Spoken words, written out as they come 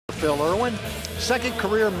Phil Irwin. Second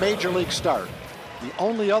career major league start. The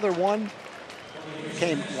only other one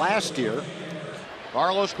came last year.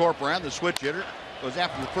 Carlos Corporan, the switch hitter, goes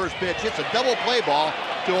after the first pitch. Hits a double play ball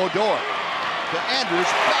to Odor. To Andrews,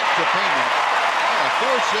 back to Pena. A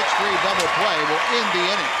 4-6-3 double play will end the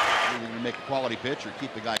inning. Either going to make a quality pitch or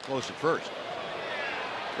keep the guy close at first.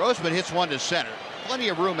 Grossman hits one to center. Plenty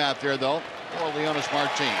of room out there, though, for Leonis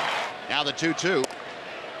Martin. Now the 2-2.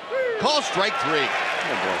 Call strike 3.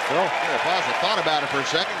 Oh boy, Phil. Yeah, Plaza thought about it for a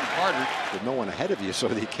second. Carter. With no one ahead of you so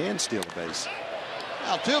that he can steal the base.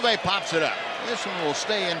 Altuve pops it up. This one will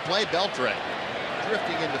stay in play. Beltre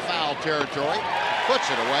drifting into foul territory. Puts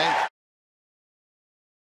it away.